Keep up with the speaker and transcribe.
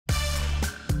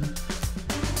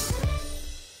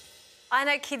I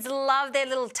know kids love their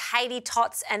little tatey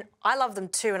tots, and I love them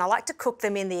too, and I like to cook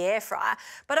them in the air fryer.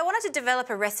 But I wanted to develop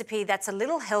a recipe that's a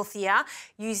little healthier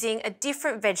using a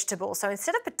different vegetable. So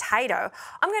instead of potato,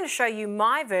 I'm going to show you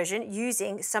my version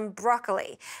using some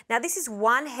broccoli. Now this is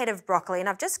 1 head of broccoli, and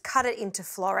I've just cut it into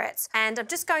florets. And I'm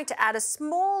just going to add a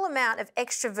small amount of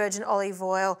extra virgin olive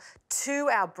oil to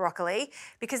our broccoli,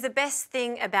 because the best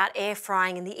thing about air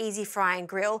frying and the easy fry and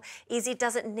grill is it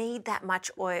doesn't need that much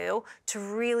oil to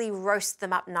really roast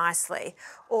them up nicely.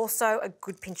 Also a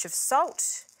good pinch of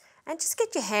salt, and just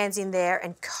get your hands in there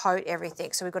and coat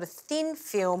everything. So we've got a thin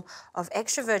film of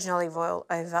extra virgin olive oil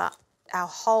over our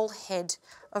whole head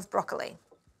of broccoli.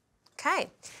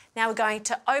 Okay, now we're going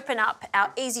to open up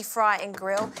our easy fry and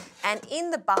grill, and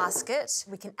in the basket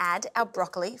we can add our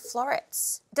broccoli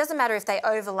florets. It doesn't matter if they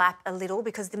overlap a little,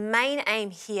 because the main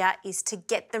aim here is to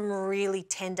get them really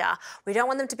tender. We don't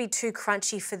want them to be too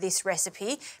crunchy for this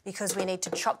recipe because we need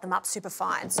to chop them up super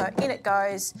fine. So in it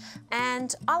goes,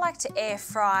 and I like to air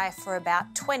fry for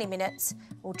about 20 minutes.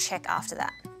 We'll check after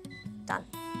that. Done.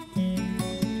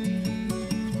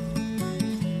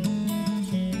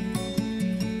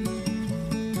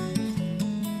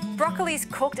 Broccoli's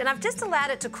cooked, and I've just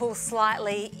allowed it to cool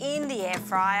slightly in the air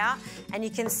fryer, and you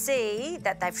can see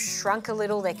that they've shrunk a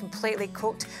little. They're completely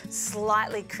cooked,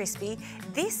 slightly crispy.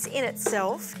 This in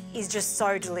itself is just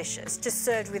so delicious, just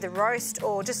served with a roast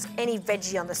or just any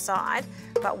veggie on the side,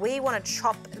 but we want to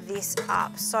chop this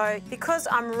up. So because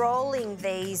I'm rolling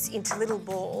these into little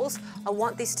balls, I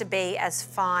want this to be as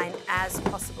fine as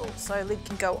possible. So lid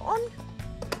can go on,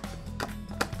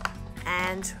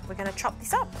 and we're going to chop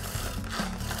this up.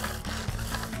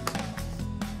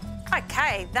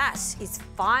 Okay, that is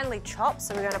finely chopped,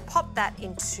 so we're going to pop that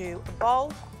into a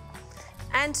bowl.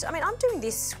 And I mean, I'm doing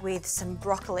this with some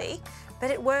broccoli,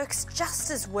 but it works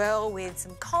just as well with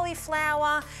some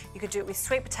cauliflower. You could do it with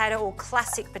sweet potato or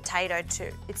classic potato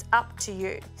too. It's up to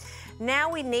you.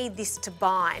 Now we need this to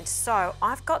bind. So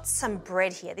I've got some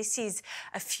bread here. This is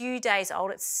a few days old.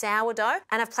 It's sourdough.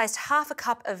 And I've placed half a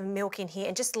cup of milk in here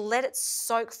and just let it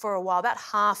soak for a while, about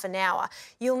half an hour.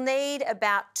 You'll need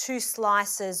about 2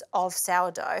 slices of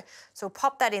sourdough. So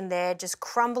pop that in there, just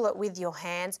crumble it with your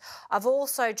hands. I've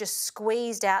also just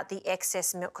squeezed out the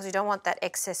excess milk because you don't want that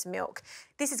excess milk.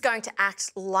 This is going to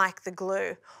act like the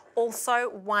glue. Also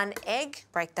 1 egg,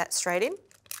 break that straight in.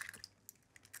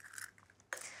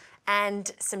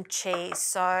 And some cheese,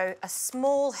 so a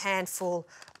small handful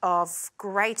of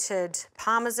grated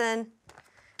Parmesan,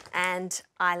 and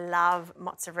I love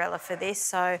mozzarella for this,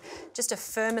 so just a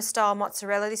firmer style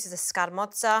mozzarella. This is a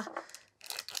scaramozza,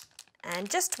 and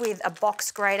just with a box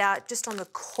grater, just on the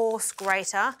coarse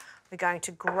grater, we're going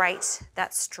to grate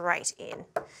that straight in.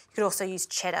 You could also use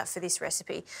cheddar for this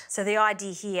recipe. So the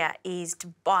idea here is to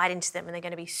bite into them and they're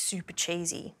going to be super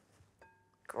cheesy.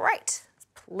 Great.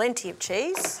 Plenty of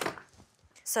cheese.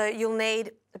 So you'll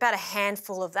need about a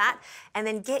handful of that, and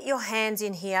then get your hands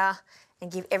in here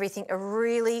and give everything a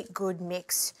really good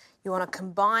mix. You want to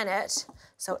combine it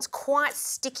so it's quite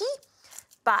sticky,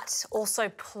 but also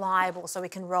pliable so we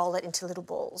can roll it into little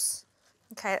balls.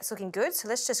 Okay, that's looking good. So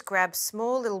let's just grab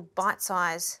small little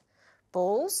bite-size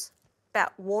balls,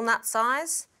 about walnut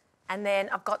size. And then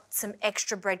I've got some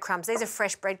extra breadcrumbs. These are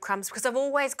fresh breadcrumbs because I've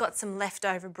always got some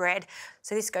leftover bread.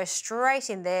 So this goes straight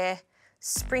in there,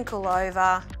 sprinkle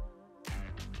over,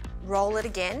 roll it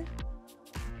again,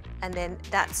 and then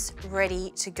that's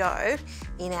ready to go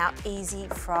in our easy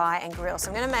fry and grill. So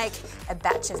I'm going to make a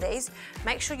batch of these.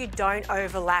 Make sure you don't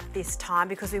overlap this time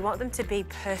because we want them to be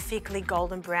perfectly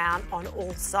golden brown on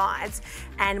all sides.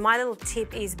 And my little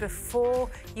tip is before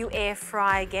you air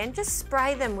fry again, just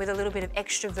spray them with a little bit of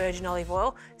extra virgin olive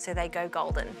oil so they go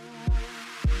golden.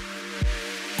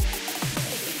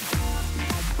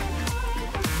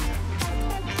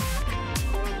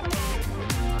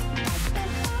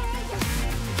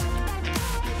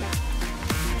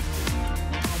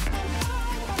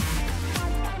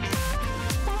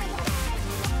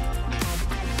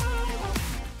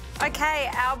 Okay,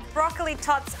 our broccoli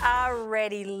tots are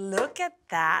ready. Look at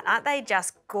that. Aren't they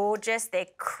just gorgeous? They're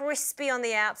crispy on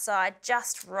the outside,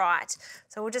 just right.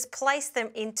 So we'll just place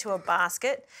them into a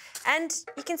basket, and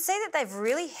you can see that they've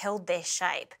really held their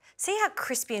shape. See how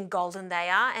crispy and golden they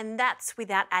are, and that's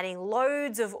without adding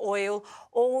loads of oil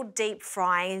or deep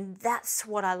frying. That's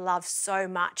what I love so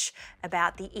much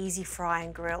about the easy fry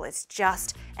and grill. It's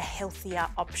just a healthier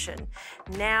option.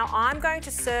 Now I'm going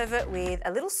to serve it with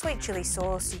a little sweet chili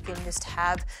sauce. You can just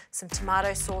have some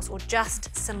tomato sauce or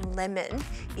just some lemon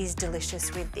is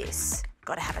delicious with this.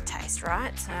 Got to have a taste,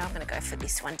 right? So I'm going to go for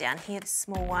this one down here, the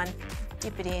small one,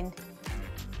 dip it in,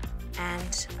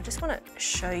 and I just want to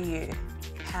show you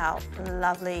how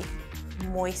lovely,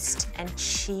 moist and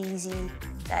cheesy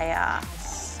they are.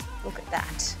 Oh, look at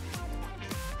that.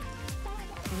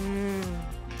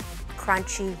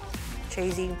 Crunchy,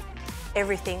 cheesy,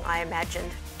 everything I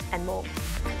imagined and more.